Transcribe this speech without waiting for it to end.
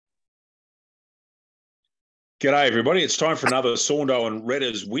G'day, everybody. It's time for another Saundo and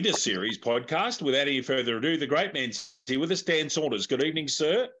Redden's Winter Series podcast. Without any further ado, the great man's here with us, Dan Saunders. Good evening,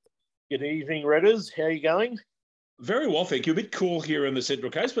 sir. Good evening, Redders. How are you going? Very well, thank you. A bit cool here in the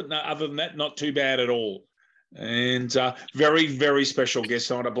Central Coast, but no, other than that, not too bad at all. And very, very special guest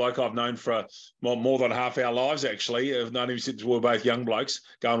tonight, a bloke I've known for more than half our lives, actually. I've known him since we were both young blokes,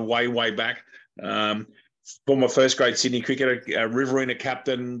 going way, way back. Former first grade Sydney cricketer, Riverina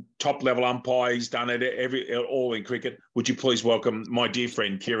captain, top level umpire. He's done it all in cricket. Would you please welcome my dear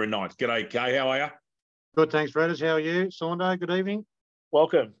friend Keiran Knight? G'day, Kay. How are you? Good, thanks, Redders. How are you, Saundo? Good evening.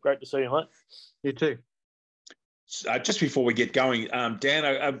 Welcome. Great to see you, mate. You too. Just before we get going, Dan,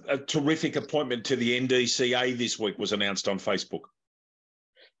 a terrific appointment to the NDCA this week was announced on Facebook.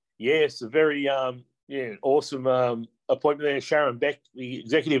 Yes, a very awesome appointment there. Sharon Beck, the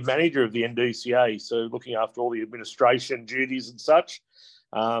executive manager of the NDCA, so looking after all the administration duties and such.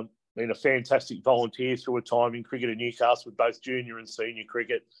 Been a fantastic volunteer through a time in cricket in Newcastle with both junior and senior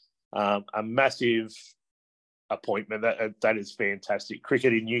cricket. A massive appointment. That is fantastic.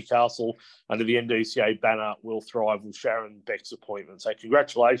 Cricket in Newcastle under the NDCA banner will thrive with Sharon Beck's appointment. So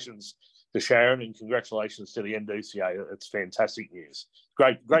congratulations to Sharon and congratulations to the NDCA. It's fantastic news.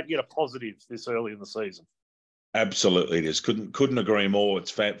 Great to get a positive this early in the season. Absolutely, it is. Couldn't agree more.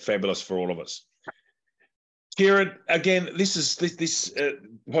 It's fabulous for all of us. Keiran, again, this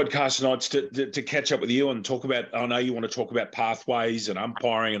podcast tonight's to catch up with you and talk about. I know you want to talk about pathways and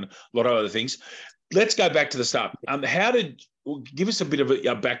umpiring and a lot of other things. Let's go back to the start. Give us a bit of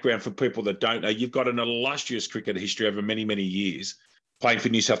a background for people that don't know. You've got an illustrious cricket history over many, many years, playing for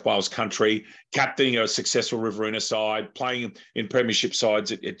New South Wales country, captaining a successful Riverina side, playing in premiership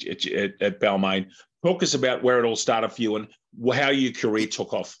sides at Balmain. Talk us about where it all started for you and how your career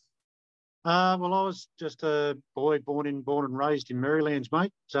took off. Well, I was just a boy born and raised in Marylands,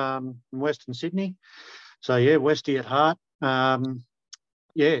 mate, in Western Sydney. So, yeah, Westie at heart.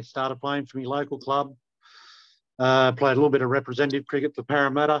 Started playing for my local club. Played a little bit of representative cricket for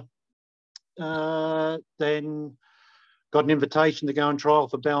Parramatta. Then got an invitation to go and trial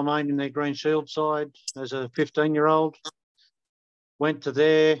for Balmain in their Green Shield side as a 15-year-old. Went to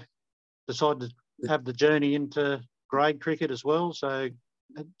there, decided to have the journey into grade cricket as well. So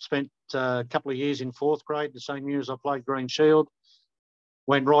spent a couple of years in fourth grade, the same year as I played Green Shield.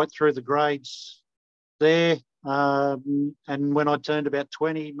 Went right through the grades there. And when I turned about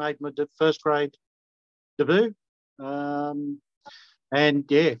 20, made my first grade debut. From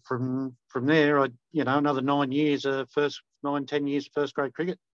there, another 9 years, 10 years first grade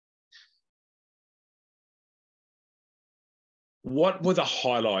cricket. What were the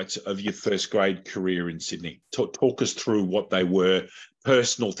highlights of your first grade career in Sydney? Talk us through what they were,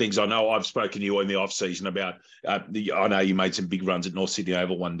 personal things. I know I've spoken to you in the off season about. I know you made some big runs at North Sydney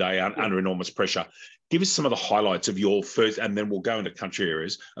Oval one day under enormous pressure. Give us some of the highlights of your first, and then we'll go into country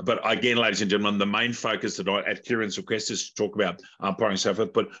areas. But again, ladies and gentlemen, the main focus tonight at Keiran's request is to talk about umpiring and so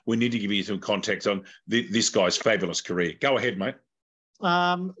forth. But we need to give you some context on this guy's fabulous career. Go ahead, mate.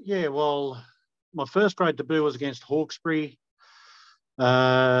 Well, my first grade debut was against Hawkesbury.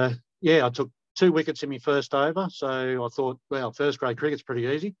 I took 2 wickets in my first over. So I thought, well, first grade cricket's pretty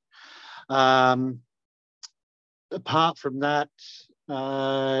easy. Apart from that,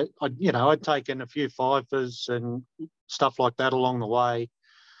 I'd taken a few fifers and stuff like that along the way.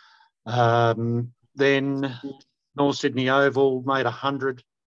 Then North Sydney Oval made 100.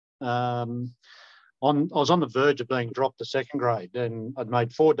 I was on the verge of being dropped to second grade, and I'd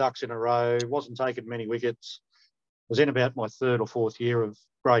made 4 ducks in a row, wasn't taking many wickets. Was in about my 3rd or 4th year of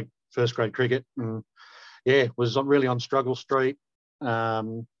first grade cricket, and was really on struggle street. I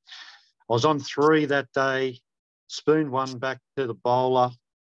was on 3 that day, spooned one back to the bowler,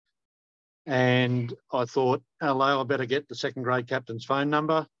 and I thought, hello, I better get the second grade captain's phone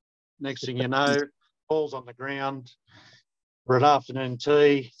number. Next thing you know, ball's on the ground. We're at afternoon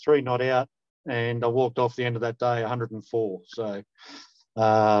tea, 3 not out, and I walked off the end of that day 104. So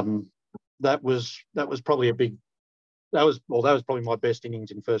that was probably a big. That was probably my best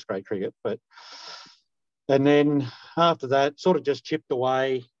innings in first grade cricket. And then after that, sort of just chipped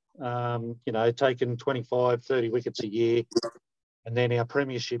away, taking 25, 30 wickets a year. And then our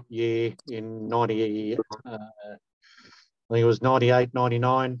premiership year in 90, I think it was 98,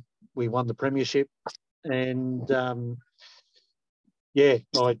 99, we won the premiership. And, I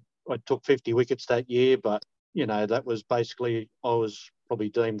took 50 wickets that year, but, that was basically, I was probably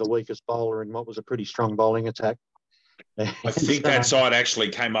deemed the weakest bowler in what was a pretty strong bowling attack. I think that side actually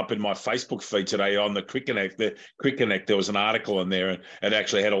came up in my Facebook feed today on the Cricket Connect. The Cricket Connect, there was an article in there, and it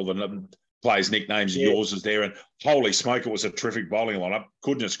actually had all the players' nicknames and yours is there. And holy smoke, it was a terrific bowling lineup.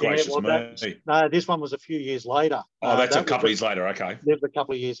 Goodness gracious me. No, this one was a few years later. Oh, that's a couple of years later. Okay. It was a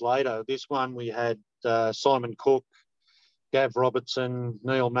couple of years later. This one we had Simon Cook, Gav Robertson,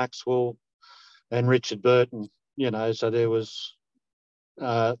 Neil Maxwell, and Richard Burton. You know, so there was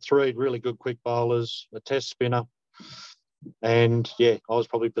 3 really good quick bowlers, a test spinner, and I was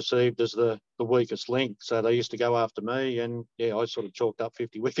probably perceived as the weakest link. So they used to go after me, and I sort of chalked up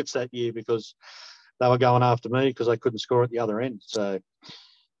 50 wickets that year because they were going after me because they couldn't score at the other end. So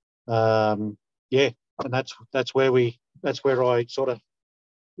and that's where I sort of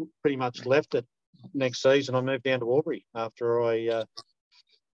pretty much left it. Next season, I moved down to Albury after I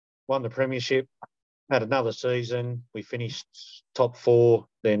won the premiership. Had another season. We finished top 4.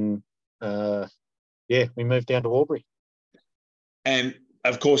 Then, we moved down to Albury. And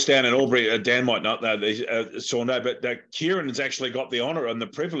of course, down in Albury, Dan might not know Saundo, but Keiran has actually got the honour and the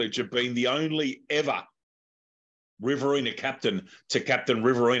privilege of being the only ever Riverina captain to captain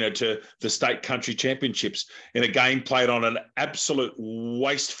Riverina to the state country championships in a game played on an absolute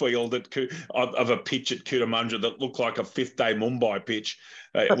waste field of a pitch at Cootamundra that looked like a fifth-day Mumbai pitch.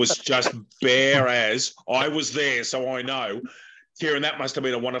 It was just bare as. I was there, so I know. Keiran, that must have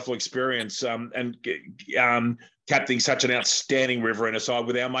been a wonderful experience, and captaining such an outstanding Riverina side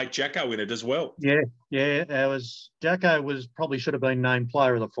with our mate Jacko in it as well. Yeah. Jacko probably should have been named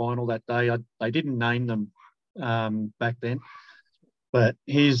player of the final that day. They didn't name them back then, but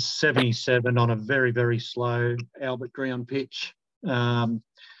his 77 on a very, very slow Albert ground pitch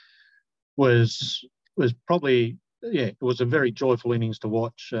was probably it was a very joyful innings to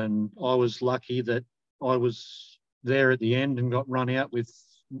watch, and I was lucky that I was there at the end and got run out with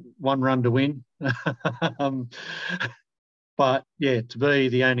 1 run to win. But to be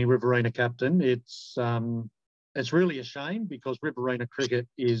the only Riverina captain, it's really a shame because Riverina cricket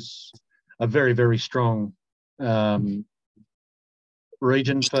is a very, very strong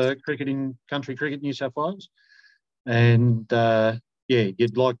region for cricket in country cricket, New South Wales, and I'd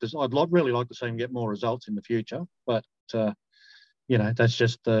really like to see him get more results in the future. But that's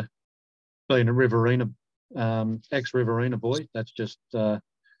just being a Riverina ex-Riverina boy. That's just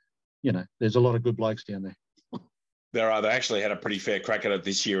there's a lot of good blokes down there. They actually had a pretty fair crack at it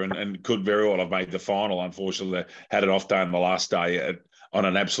this year and could very well have made the final. Unfortunately, they had an off day on the last day on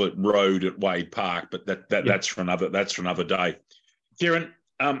an absolute road at Wade Park, but that's for another day. Keiran,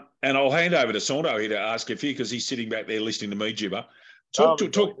 and I'll hand over to Saundo here to ask a few because he's sitting back there listening to me gibber. Okay,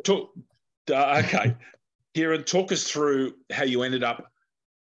 Keiran, talk us through how you ended up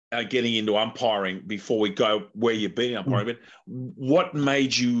getting into umpiring before we go where you've been umpiring. But what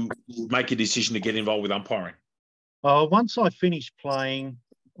made you make a decision to get involved with umpiring? Once I finished playing,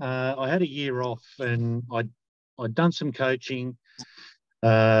 I had a year off and I'd done some coaching.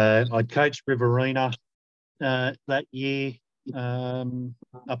 I'd coached Riverina that year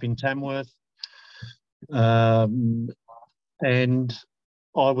up in Tamworth. And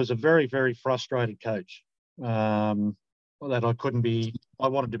I was a very, very frustrated coach that I couldn't be. I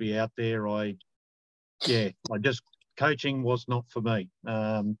wanted to be out there. Coaching was not for me.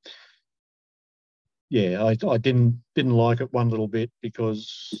 I didn't like it one little bit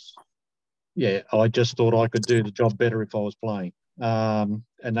because, I just thought I could do the job better if I was playing. And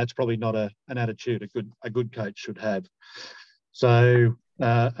that's probably not an attitude a good coach should have. So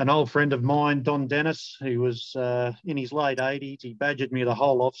an old friend of mine, Don Dennis, who was in his late 80s, he badgered me the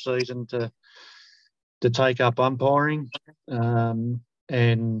whole off season to take up umpiring,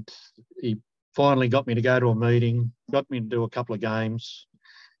 and he finally got me to go to a meeting, got me to do a couple of games.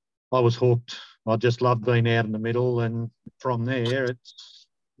 I was hooked. I just loved being out in the middle, and from there,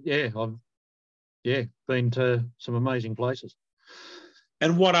 I've been to some amazing places.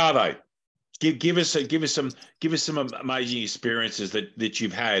 And what are they? Give us some amazing experiences that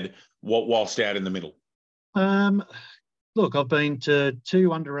you've had whilst out in the middle. Look, I've been to 2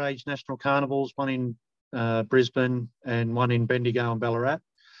 underage national carnivals, one in Brisbane and one in Bendigo and Ballarat.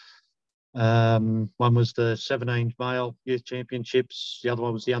 One was the 17 male youth championships. The other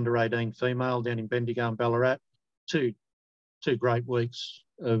one was the under 18 female down in Bendigo and Ballarat. Two great weeks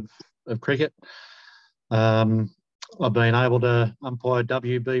of cricket. I've been able to umpire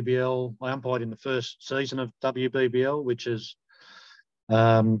WBBL. I umpired in the first season of WBBL, which is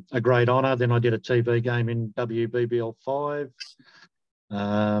a great honour. Then I did a TV game in WBBL 5.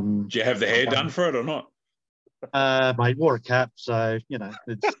 Did you have the hair done for it or not? Mate, wore a cap, so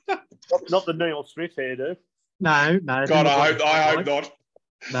it's not the Neil Smith hairdo. No. God, I hope not.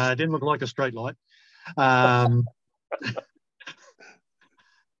 No, it didn't look like a street light.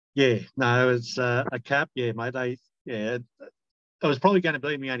 It's a cap. Yeah, mate. it was probably going to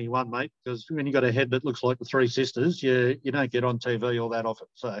be my only one, mate, because when you got a head that looks like the Three Sisters, you don't get on TV all that often.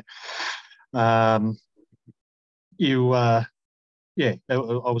 So,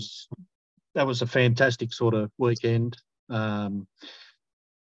 that was a fantastic sort of weekend. And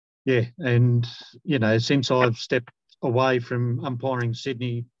since I've stepped away from umpiring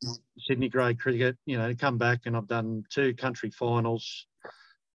Sydney grade cricket, come back and I've done 2 country finals,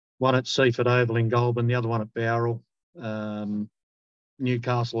 one at Seaford Oval in Goulburn, the other one at Bowral.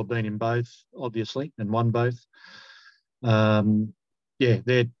 Newcastle have been in both, obviously, and won both. They're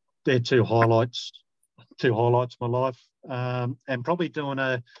 2 highlights of my life. And probably doing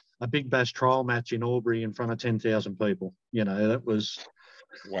a Big Bash trial match in Albury in front of 10,000 people. That was...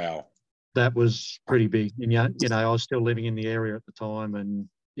 Wow. That was pretty big. And, I was still living in the area at the time, and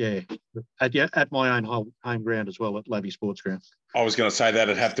at my own home ground as well, at Labby Sports Ground. I was going to say that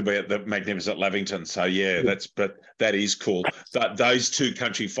it'd have to be at the magnificent Lavington. So that is cool. Those 2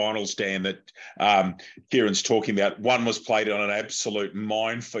 country finals, Dan, that Keiran's talking about, one was played on an absolute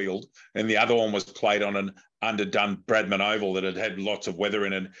minefield, and the other one was played on an underdone Bradman Oval that had lots of weather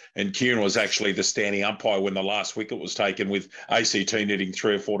in it. And Keiran was actually the standing umpire when the last wicket was taken, with ACT needing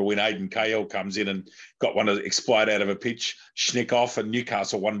 3 or 4 to win. Aidan Cahill comes in and got one to explode out of a pitch, schnick off, and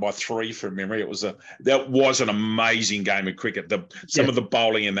Newcastle won by 3 from memory. That was an amazing game of cricket. Some of the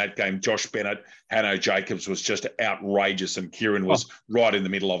bowling in that game, Josh Bennett, Hanno Jacobs, was just outrageous, and Keiran was right in the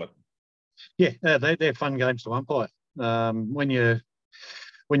middle of it. Yeah, they're fun games to umpire. When you're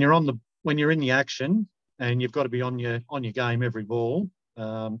in the action, and you've got to be on your game every ball.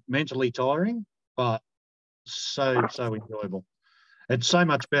 Mentally tiring, but so enjoyable. It's so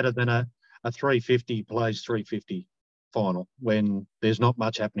much better than a 350 plays 350 final when there's not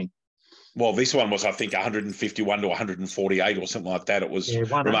much happening. Well, this one was, I think, 151 to 148 or something like that. It was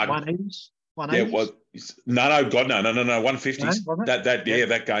remarkable. 180s. Yeah, it was. No, 150s. No,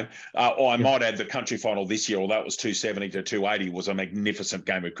 that game. I might add the country final this year, although that was 270 to 280, was a magnificent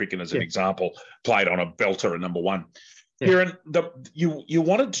game of cricket as an example, played on a belter at number 1. Yeah. Keiran, you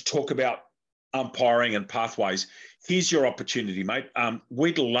wanted to talk about umpiring and pathways. Here's your opportunity, mate.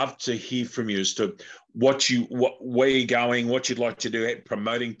 We'd love to hear from you as to where you're going, what you'd like to do,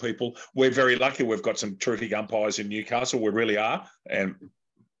 promoting people. We're very lucky. We've got some terrific umpires in Newcastle. We really are, and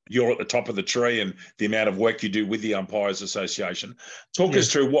you're at the top of the tree, and the amount of work you do with the Umpires Association. Talk us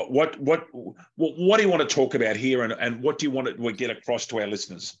through what do you want to talk about here, and what do you want to get across to our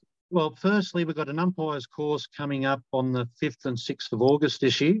listeners? Well, firstly, we've got an umpires course coming up on the 5th and 6th of August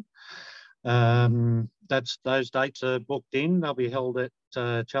this year. Those dates are booked in. They'll be held at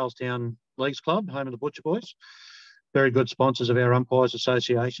Charlestown Leagues Club, home of the Butcher Boys. Very good sponsors of our Umpires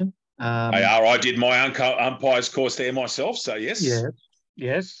Association. They are. I did my umpires course there myself, so yes.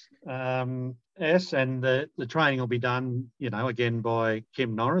 Yes. And the training will be done, again by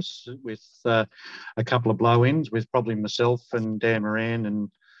Kim Norris, with a couple of blow-ins, with probably myself and Dan Moran,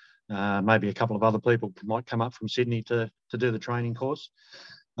 and maybe a couple of other people might come up from Sydney to do the training course.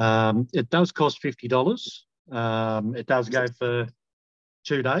 It does cost $50. It does go for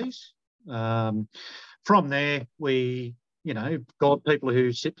 2 days. From there, we, got people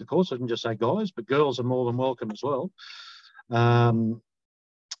who sit the course. I can just say guys, but girls are more than welcome as well.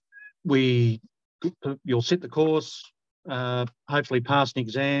 You'll sit the course, hopefully pass an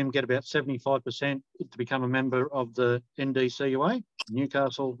exam, get about 75% to become a member of the NDCUA,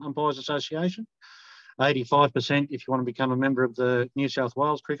 Newcastle Umpires Association, 85% if you want to become a member of the New South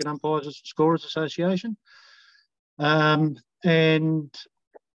Wales Cricket Umpires Scorers Association. From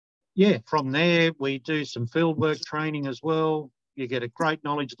there, we do some fieldwork training as well. You get a great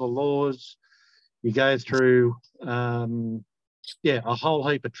knowledge of the laws. You go through a whole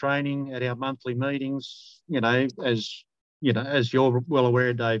heap of training at our monthly meetings. As you're well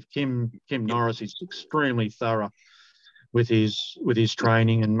aware, Dave, Kim Norris is extremely thorough with his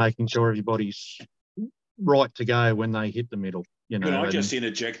training and making sure everybody's right to go when they hit the middle. Can I just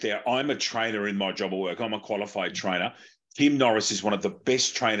interject there? I'm a trainer in my job of work. I'm a qualified trainer. Tim Norris is one of the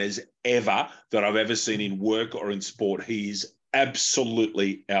best trainers ever that I've ever seen in work or in sport. He is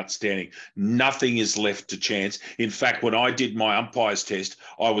absolutely outstanding. Nothing is left to chance. In fact, when I did my umpires test,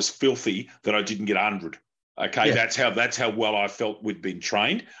 I was filthy that I didn't get 100. Okay, yeah. That's how well I felt we'd been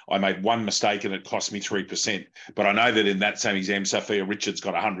trained. I made one mistake and it cost me 3%. But I know that in that same exam, Sophia Richards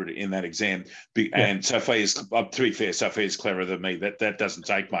got 100 in that exam. And Sophia's, to be fair, Sophia's cleverer than me. That doesn't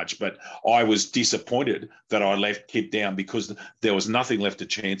take much. But I was disappointed that I left Kip down because there was nothing left to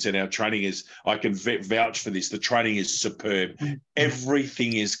chance. And our training is, I can vouch for this, the training is superb.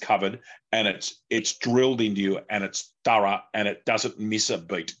 Everything is covered and it's drilled into you and it's thorough and it doesn't miss a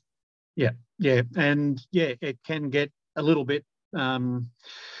beat. Yeah. And it can get a little bit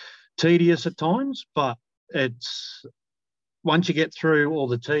tedious at times, but it's once you get through all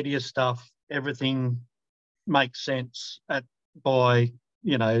the tedious stuff, everything makes sense by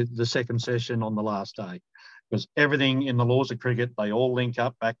the second session on the last day, because everything in the laws of cricket, they all link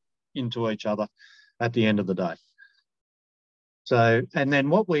up back into each other at the end of the day. So, and then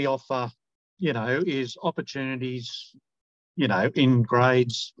what we offer, is opportunities, in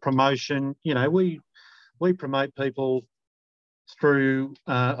grades, promotion. We promote people through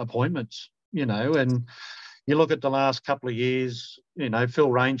appointments, and you look at the last couple of years,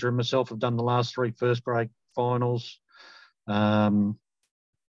 Phil Ranger and myself have done the last 3 first grade finals.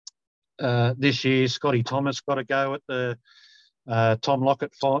 This year, Scotty Thomas got a go at the Tom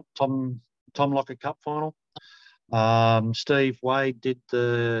Lockett Cup final. Steve Wade did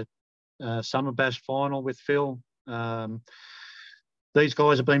the Summer Bash final with Phil. These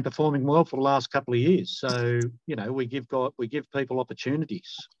guys have been performing well for the last couple of years. So, we give people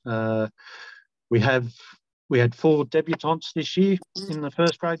opportunities. We had 4 debutantes this year in the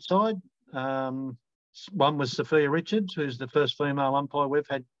first grade side. One was Sophia Richards, who's the first female umpire we've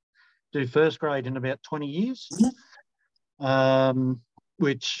had do first grade in about 20 years,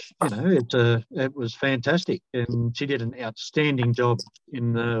 which, it was fantastic. And she did an outstanding job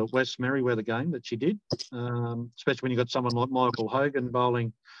in the West Merriweather game that she did, especially when you've got someone like Michael Hogan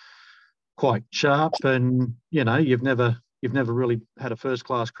bowling quite sharp, and, you've never really had a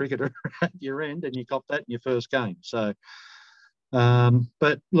first-class cricketer at your end, and you cop that in your first game. So,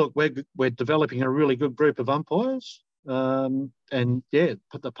 but look, we're developing a really good group of umpires, and yeah,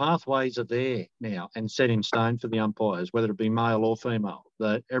 but the pathways are there now and set in stone for the umpires, whether it be male or female.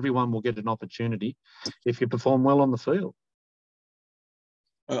 That everyone will get an opportunity if you perform well on the field.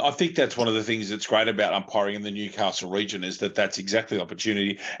 I think that's one of the things that's great about umpiring in the Newcastle region, is that that's exactly the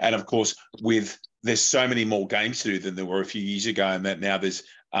opportunity. And of course, there's so many more games to do than there were a few years ago, and that now there's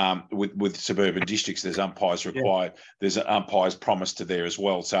with suburban districts, there's umpires required. Yeah. There's umpires promised to there as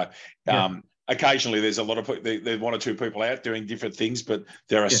well. So occasionally there's a lot of there's 1 or 2 people out doing different things, but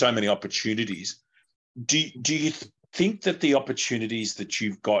there are so many opportunities. Do you think that the opportunities that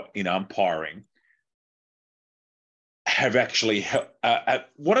you've got in umpiring have actually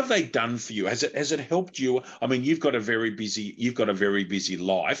what have they done for you? Has it helped you? I mean, you've got a very busy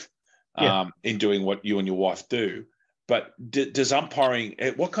life in doing what you and your wife do. But does umpiring,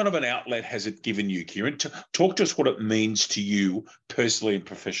 what kind of an outlet has it given you, Keiran? Talk to us what it means to you personally and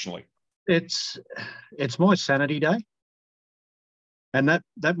professionally. It's my sanity day. And that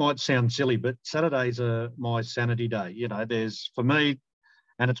might sound silly, but Saturdays are my sanity day. There's, for me,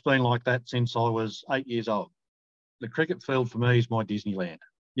 and it's been like that since I was 8 years old. The cricket field for me is my Disneyland.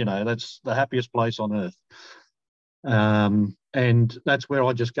 That's the happiest place on earth. And that's where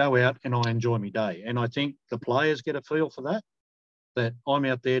I just go out and I enjoy my day. And I think the players get a feel for that I'm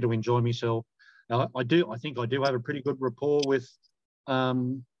out there to enjoy myself. I think I do have a pretty good rapport with, I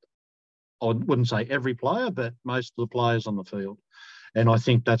wouldn't say every player, but most of the players on the field. And I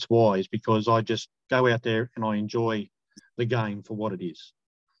think that's wise, because I just go out there and I enjoy the game for what it is.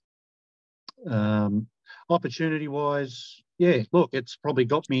 Opportunity-wise, look, it's probably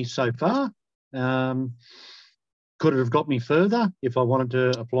got me so far. Could it have got me further if I wanted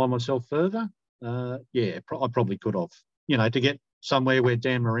to apply myself further? I probably could have. To get somewhere where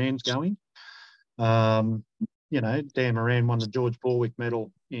Dan Moran's going. Dan Moran won the George Borwick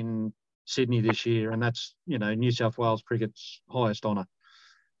Medal in Sydney this year, and that's, New South Wales cricket's highest honour,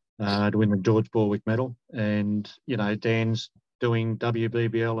 to win the George Borwick Medal. And, Dan's doing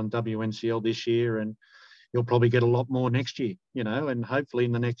WBBL and WNCL this year, and he'll probably get a lot more next year, and hopefully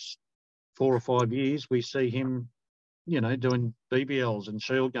in the next 4 or 5 years, we see him, doing BBLs and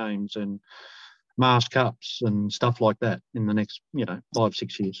Shield games and Mars Cups and stuff like that in the next, 5,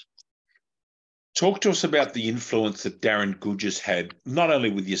 6 years. Talk to us about the influence that Darren Goodge has had, not only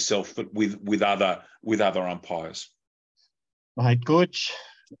with yourself, but with other umpires. Mate, Goodge,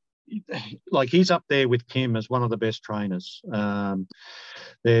 he's up there with Kim as one of the best trainers.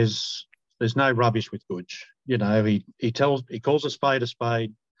 There's no rubbish with Goodge. He calls a spade a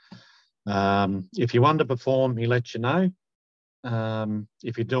spade. If you underperform, he lets you know.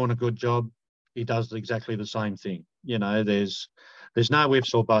 If you're doing a good job, he does exactly the same thing. There's no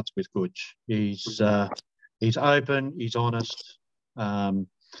ifs or buts with Goodge. He's open, he's honest.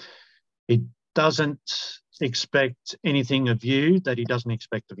 He doesn't expect anything of you that he doesn't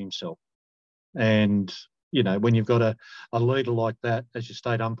expect of himself. And, when you've got a leader like that as your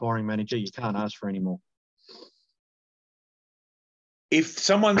state umpiring manager, you can't ask for any more. If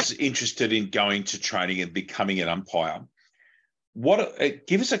someone's interested in going to training and becoming an umpire,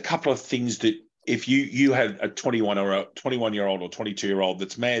 give us a couple of things that if you had a 21-year-old or 22-year-old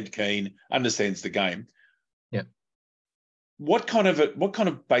that's mad keen, understands the game, yeah, what kind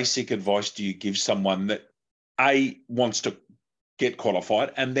of basic advice do you give someone that wants to get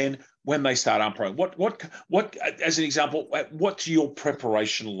qualified, and then when they start umpiring, what as an example, what's your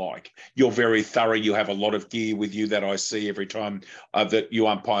preparation like? You're very thorough. You have a lot of gear with you that I see every time that you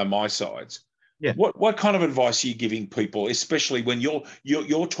umpire my sides. Yeah. What kind of advice are you giving people, especially when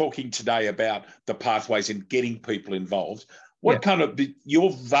you're talking today about the pathways and getting people involved? What kind of your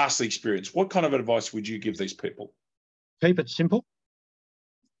vast experience? What kind of advice would you give these people? Keep it simple.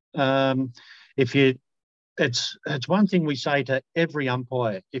 It's one thing we say to every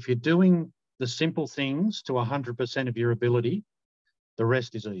umpire: if you're doing the simple things to 100% of your ability, the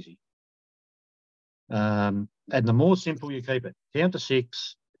rest is easy. And the more simple you keep it, down to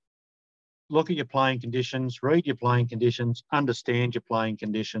 6. Look at your playing conditions, read your playing conditions, understand your playing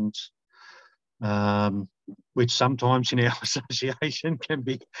conditions, which sometimes in our association can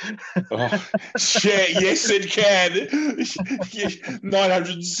be... Yes, it can.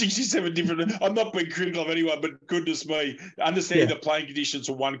 967 different... I'm not being critical of anyone, but goodness me, understanding the playing conditions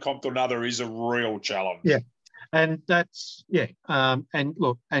from one comp to another is a real challenge. Yeah, and that's... and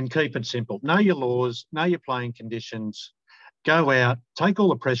look, and keep it simple. Know your laws, know your playing conditions. Go out, take all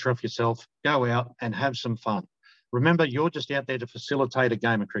the pressure off yourself, go out and have some fun. Remember, you're just out there to facilitate a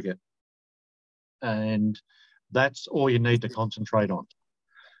game of cricket. And that's all you need to concentrate on.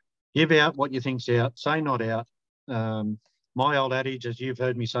 Give out what you think's out, say not out. My old adage, as you've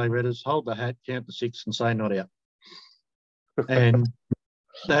heard me say, Redders, hold the hat, count to 6 and say not out. And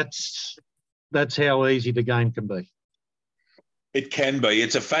that's how easy the game can be. It can be.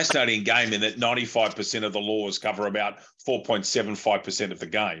 It's a fascinating game in that 95% of the laws cover about 4.75% of the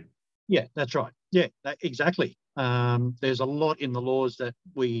game. Yeah, that's right. Yeah, exactly. There's a lot in the laws that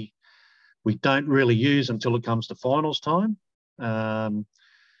we don't really use until it comes to finals time.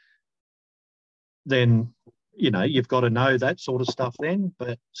 Then, you've got to know that sort of stuff then.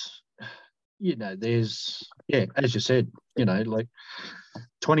 But, there's, as you said, like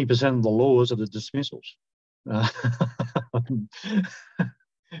 20% of the laws are the dismissals.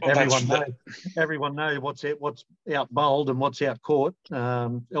 Everyone knows what's out bowled and what's out caught.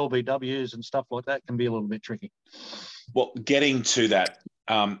 LBWs and stuff like that can be a little bit tricky. Well, getting to that,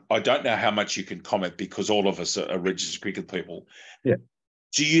 I don't know how much you can comment because all of us are registered cricket people. Yeah.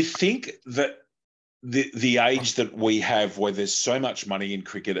 Do you think that the age that we have, where there's so much money in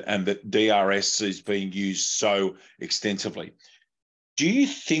cricket and that DRS is being used so extensively, do you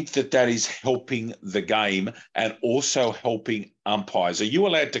think that is helping the game and also helping umpires? Are you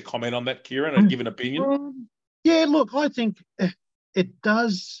allowed to comment on that, Keiran, and give an opinion? Yeah, look, I think it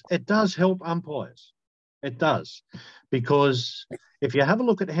does help umpires. It does. Because if you have a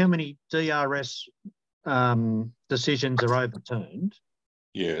look at how many DRS decisions are overturned,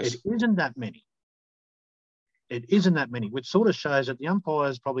 yes, it isn't that many. It isn't that many, which sort of shows that the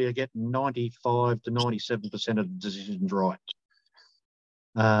umpires probably are getting 95 to 97% of the decisions right.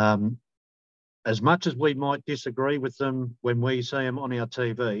 As much as we might disagree with them when we see them on our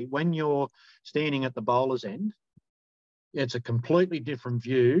TV, when you're standing at the bowler's end, it's a completely different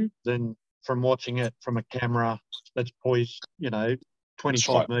view than from watching it from a camera that's poised,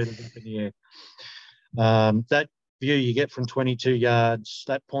 25 metres up in the air. That view you get from 22 yards,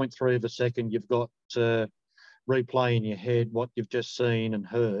 that 0.3 of a second, you've got to replay in your head what you've just seen and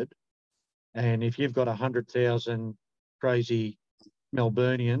heard. And if you've got 100,000 crazy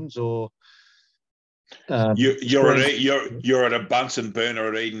Melburnians or you're at a Bunsen burner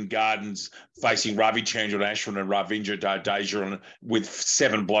at Eden Gardens facing Ravi Chandran Ashwin and Ravindra Jadeja with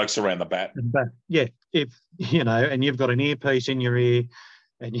 7 blokes around the bat. Yeah, if and you've got an earpiece in your ear,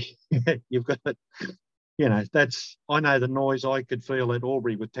 and you've got it. I know the noise I could feel at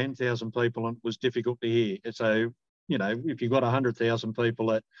Albury with 10,000 people, and it was difficult to hear. So if you've got 100,000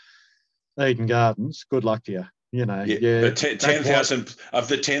 people at Eden Gardens, good luck to you. The 10,000 of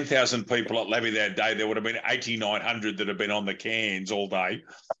the 10,000 people at Levy that day, there would have been 8,900 that have been on the cans all day.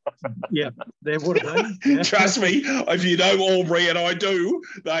 Yeah, there would have been. Yeah. Trust me, if you know Albury, and I do,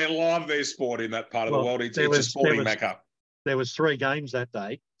 they love their sport in that part of the world. It's a sporting mecca. There was 3 games that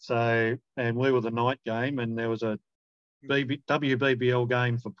day, and we were the night game, and there was a WBBL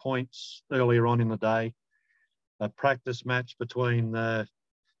game for points earlier on in the day, a practice match between the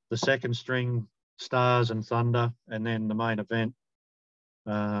second string Stars and Thunder, and then the main event,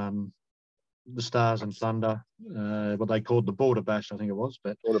 the Stars and Thunder, what they called the Border Bash, I think it was.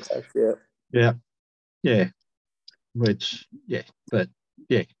 But Border Bash, yeah.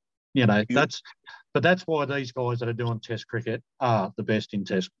 That's why these guys that are doing Test cricket are the best in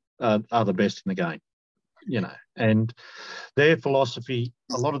Test are the best in the game, you know. And their philosophy,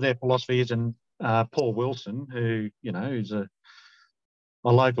 a lot of their philosophy is in Paul Wilson, who, you know, is a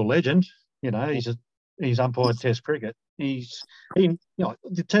local legend. You know, he's umpired Test cricket. You know,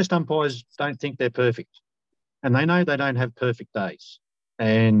 the Test umpires don't think they're perfect, and they know they don't have perfect days.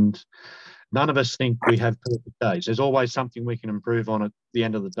 And none of us think we have perfect days. There's always something we can improve on at the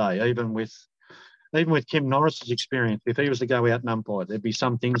end of the day. Even with Kim Norris's experience, if he was to go out and umpire, there'd be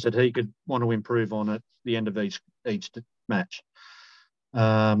some things that he could want to improve on at the end of each match.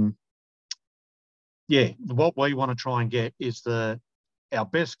 Yeah, what we want to try and get is our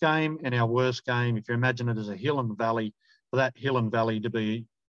best game and our worst game. If you imagine it as a hill and valley, for that hill and valley to be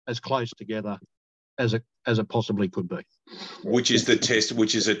as close together as it possibly could be. Which is a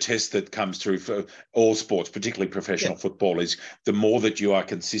test that comes through for all sports, particularly professional football, is the more that you are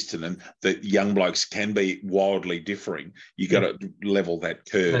consistent, and that young blokes can be wildly differing, you got to level that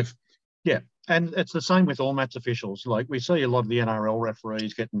curve. And it's the same with all match officials. Like, we see a lot of the NRL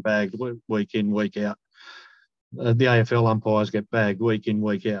referees getting bagged week in, week out. The AFL umpires get bagged week in,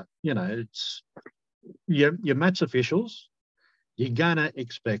 week out. You know, it's your match officials, you're going to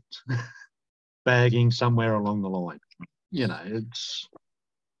expect bagging somewhere along the line. You know, it's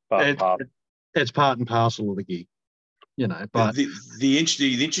part and parcel of the gig, you know. But the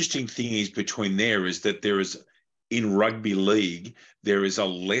interesting thing is between there is that there is, in rugby league, there is a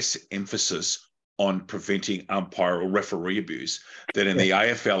less emphasis on preventing umpire or referee abuse than in the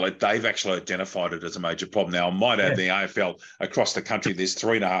AFL. They've actually identified it as a major problem. Now, I might add, the AFL across the country, there's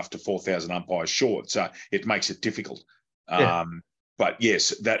 3,500 to 4,000 umpires short, so it makes it difficult. But yes,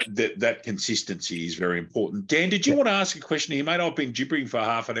 that consistency is very important. Dan, did you want to ask a question here, mate? I've been gibbering for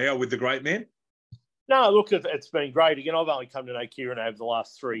half an hour with the great man. No, look, it's been great. Again, I've only come to know Keiran over the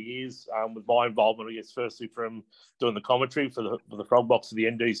last 3 years with my involvement, I guess, firstly from doing the commentary for the Frog Box of the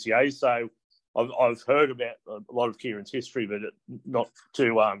NDCA. So I've heard about a lot of Keiran's history, but not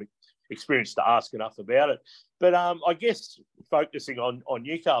too experienced to ask enough about it. But I guess focusing on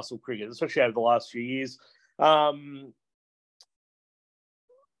Newcastle cricket, especially over the last few years,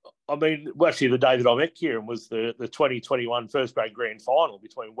 I mean, actually, the day that I met Keiran was the 2021 first grade grand final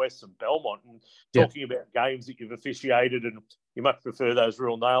between West and Belmont, and talking about games that you've officiated, and you much prefer those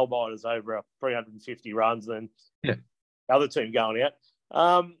real nail biters over 350 runs than the other team going out.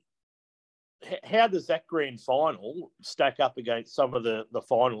 How does that grand final stack up against some of the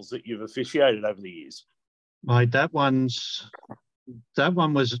finals that you've officiated over the years? Mate, that one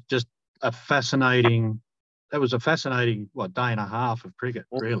was just a fascinating. That was a fascinating, day and a half of cricket,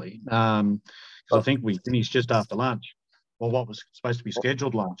 really. Because I think we finished just after lunch, or what was supposed to be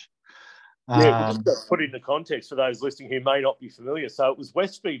scheduled lunch. Just to put into context for those listening who may not be familiar. So it was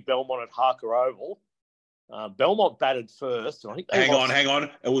West v Belmont at Harker Oval. Belmont batted first. And I think hang on.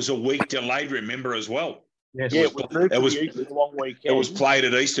 It was a week delayed, remember, as well. Yes. Yeah, it was a long weekend. It was played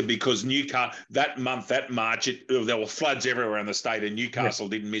at Easter because Newcastle, that March, there were floods everywhere in the state, and Newcastle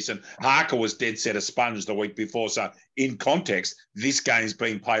didn't miss. And Harker was dead set a sponge the week before. So, in context, this game's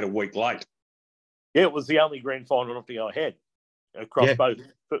been played a week late. Yeah, it was the only grand final not to go ahead across both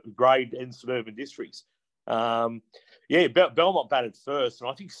grade and suburban districts. Belmont batted first, and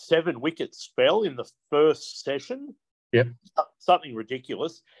I think 7 wickets fell in the first session. Yep. Something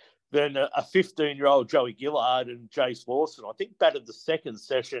ridiculous. Then a 15-year-old Joey Gillard and Jace Lawson, I think, batted the second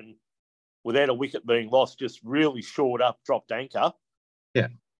session without a wicket being lost, just really shored up, dropped anchor. Yeah.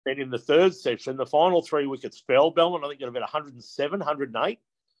 Then in the third session, the final 3 wickets fell. Belmont, I think, got about 107, 108.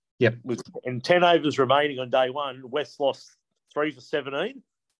 Yep. And 10 overs remaining on day one. West lost 3 for 17.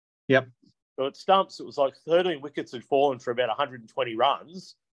 Yep. So at stumps, it was like 13 wickets had fallen for about 120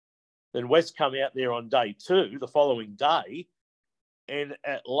 runs. Then West come out there on day 2, the following day, and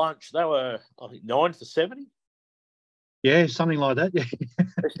at lunch, they were, I think, 9 for 70. Yeah, something like that. Yeah.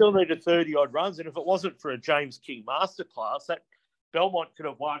 They still needed 30-odd runs. And if it wasn't for a James King masterclass, that Belmont could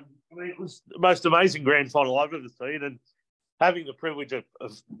have won. I mean, it was the most amazing grand final I've ever seen. And having the privilege of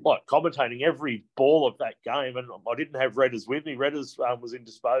commentating every ball of that game, and I didn't have Redders with me. Redders was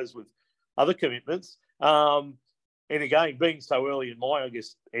indisposed with other commitments. And again, being so early in my, I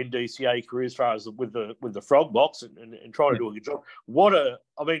guess, NDCA career as far as with the Frog Box and trying to do a good job. I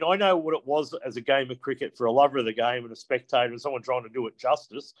know what it was as a game of cricket for a lover of the game and a spectator and someone trying to do it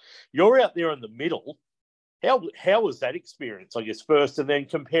justice. You're out there in the middle. How was that experience, I guess, first, and then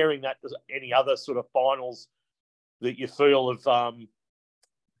comparing that to any other sort of finals that you feel have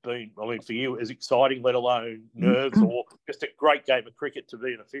been, I mean, for you, as exciting, let alone nerves, or just a great game of cricket to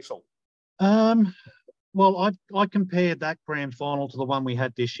be an official? Well, I compared that grand final to the one we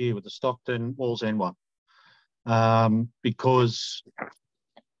had this year with the Stockton Walls End one, because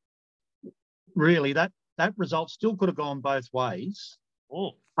really that result still could have gone both ways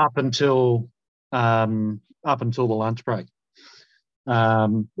Oh. up until the lunch break.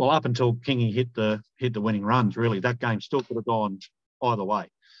 Well, up until Kingy hit the winning runs, really, that game still could have gone either way.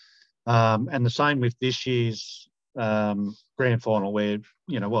 And the same with this year's grand final, where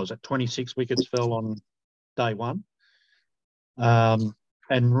what was it, 26 wickets fell on day one, and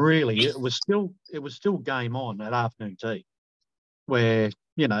really it was still game on at afternoon tea, where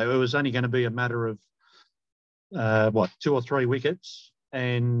it was only going to be a matter of 2 or 3 wickets,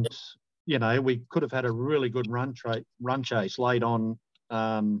 and we could have had a really good run chase late on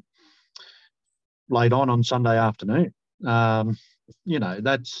Sunday afternoon. That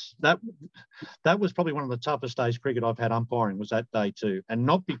was probably one of the toughest days cricket I've had umpiring, was that day too, and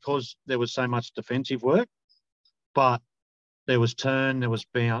not because there was so much defensive work, but there was turn, there was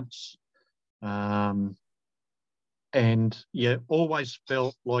bounce, and you always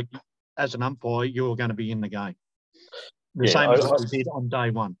felt like as an umpire you were going to be in the game. Same as what we did on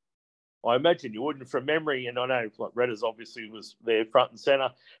day one. I imagine you wouldn't, from memory, and I know like Redders obviously was there front and centre,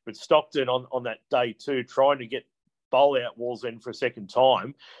 but Stockton on that day too, trying to get bowl out Wallsend for a second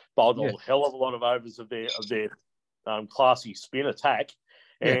time, bowled a hell of a lot of overs of their classy spin attack,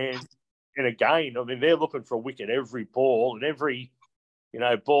 and again, I mean, they're looking for a wicket every ball, and every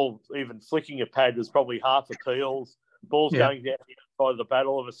ball, even flicking a pad, was probably half a peels. Ball's going down the outside of the bat.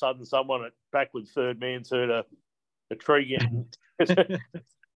 All of a sudden, someone at back with third man's heard a tree getting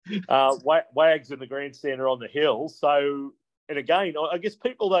wags in the grandstand or on the hill. So, and again, I guess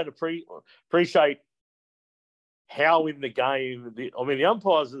people don't appreciate how in the game, the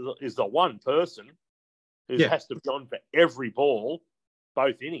umpires is the one person who has to be on for every ball,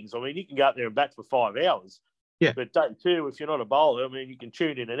 both innings. I mean, you can go out there and bat for 5 hours. Yeah. But day two, if you're not a bowler, I mean, you can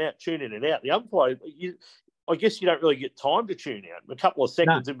tune in and out. The umpire, I guess you don't really get time to tune out. A couple of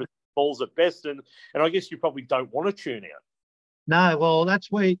seconds in between balls at best, and I guess you probably don't want to tune out. No, well,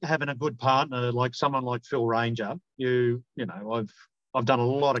 that's where having a good partner, like someone like Phil Ranger, I've done a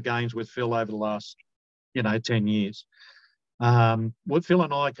lot of games with Phil over the last 10 years. Phil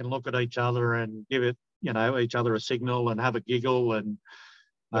and I can look at each other and give it, each other a signal and have a giggle and,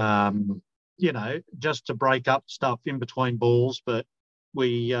 just to break up stuff in between balls. But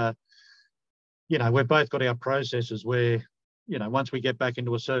we've both got our processes where, once we get back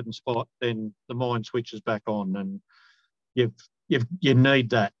into a certain spot, then the mind switches back on, and you need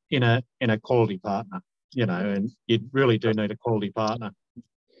that in a quality partner, and you really do need a quality partner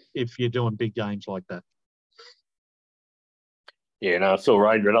if you're doing big games like that. Yeah, no, Phil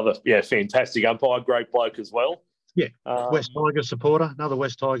Ranger, another fantastic umpire, great bloke as well. Yeah, West Tigers supporter, another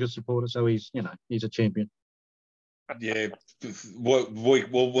West Tigers supporter, so he's a champion. Yeah, we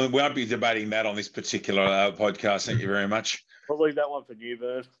won't be debating that on this particular podcast. Thank you very much. We'll leave that one for you,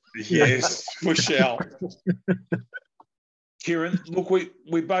 Bird. Yes, we shall. Keiran, look,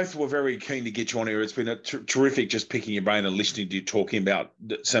 we both were very keen to get you on here. It's been a terrific just picking your brain and listening to you talking about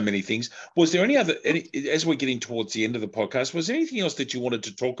so many things. Was there as we're getting towards the end of the podcast, was there anything else that you wanted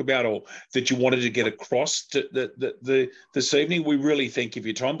to talk about or that you wanted to get across this evening? We really thank you for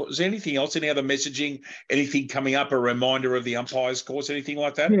your time. But was there anything else, any other messaging, anything coming up, a reminder of the umpires course, anything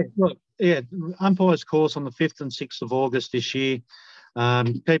like that? Umpires course on the 5th and 6th of August this year.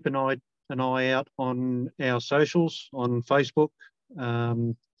 Keep an eye out on our socials on Facebook.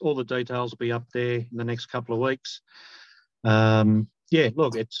 All the details will be up there in the next couple of weeks.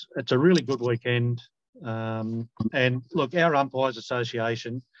 Look, it's a really good weekend. And look, our Umpires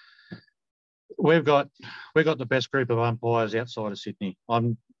Association, we've got the best group of umpires outside of Sydney.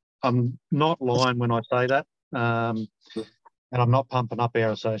 I'm not lying when I say that, and I'm not pumping up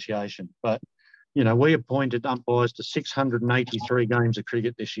our association, but we appointed umpires to 683 games of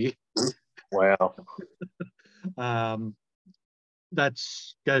cricket this year. Wow. That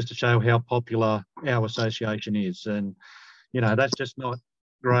goes to show how popular our association is. And, that's just not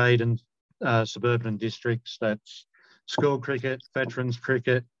grade and suburban and districts. That's school cricket, veterans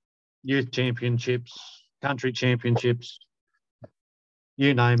cricket, youth championships, country championships,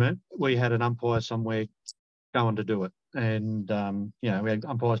 you name it. We had an umpire somewhere going to do it. And, we had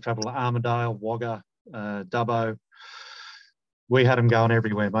umpires travel to Armidale, Wagga, Dubbo. We had them going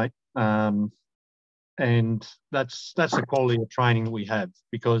everywhere, mate. And that's the quality of training that we have,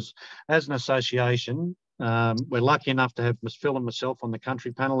 because as an association, we're lucky enough to have Miss Phil and myself on the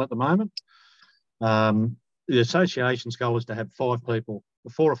country panel at the moment. The association's goal is to have 4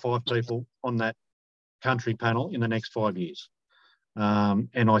 or 5 people on that country panel in the next 5 years.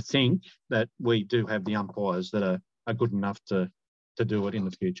 And I think that we do have the umpires that are good enough to do it in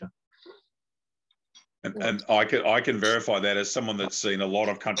the future. And I can verify that as someone that's seen a lot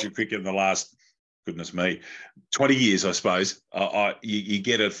of country cricket in the last, goodness me, 20 years, I suppose. You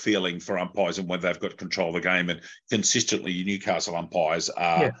get a feeling for umpires and whether they've got control of the game. And consistently, Newcastle umpires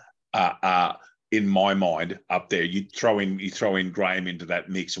are in my mind, up there. You throw in Graham into that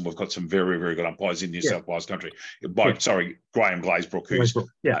mix, and we've got some very, very good umpires in New South Wales country. Sorry, Graham Glazebrook,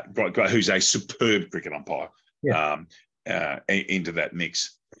 who's a superb cricket umpire, into that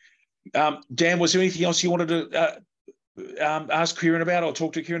mix. Dan, was there anything else you wanted to ask Keiran about or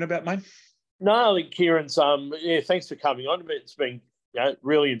talk to Keiran about, mate? No, I think Kieran's thanks for coming on. It's been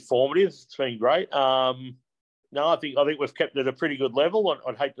really informative. It's been great. No, I think we've kept it at a pretty good level.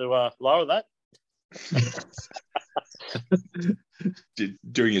 I'd hate to lower that.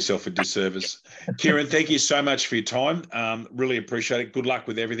 Doing yourself a disservice. Keiran, thank you so much for your time. Really appreciate it. Good luck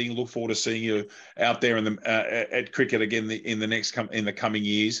with everything. Look forward to seeing you out there in the at cricket again in the coming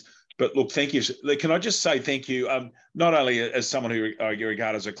years. But look, thank you. Can I just say thank you, not only as someone who you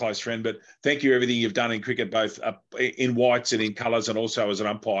regard as a close friend, but thank you for everything you've done in cricket, both in whites and in colours, and also as an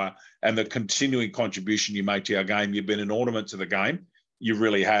umpire, and the continuing contribution you make to our game. You've been an ornament to the game. You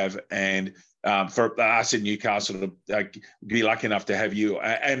really have. And for us in Newcastle to be lucky enough to have you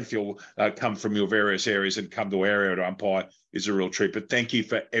and Phil come from your various areas and come to our area to umpire is a real treat. But thank you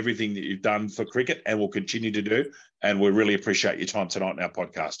for everything that you've done for cricket and will continue to do. And we really appreciate your time tonight in our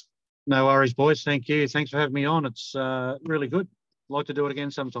podcast. No worries, boys. Thank you. Thanks for having me on. It's really good. I'd like to do it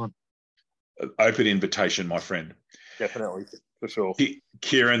again sometime. Open invitation, my friend. Definitely, for sure.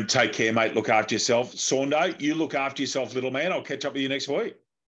 Keiran, take care, mate. Look after yourself. Saundo, you look after yourself, little man. I'll catch up with you next week.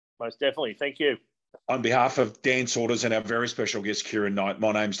 Most definitely. Thank you. On behalf of Dan Saunders and our very special guest, Keiran Knight,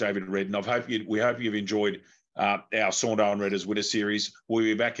 my name's David Redden. We hope you've enjoyed our Saundo and Redders Winter Series. We'll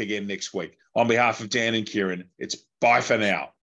be back again next week. On behalf of Dan and Keiran, it's bye for now.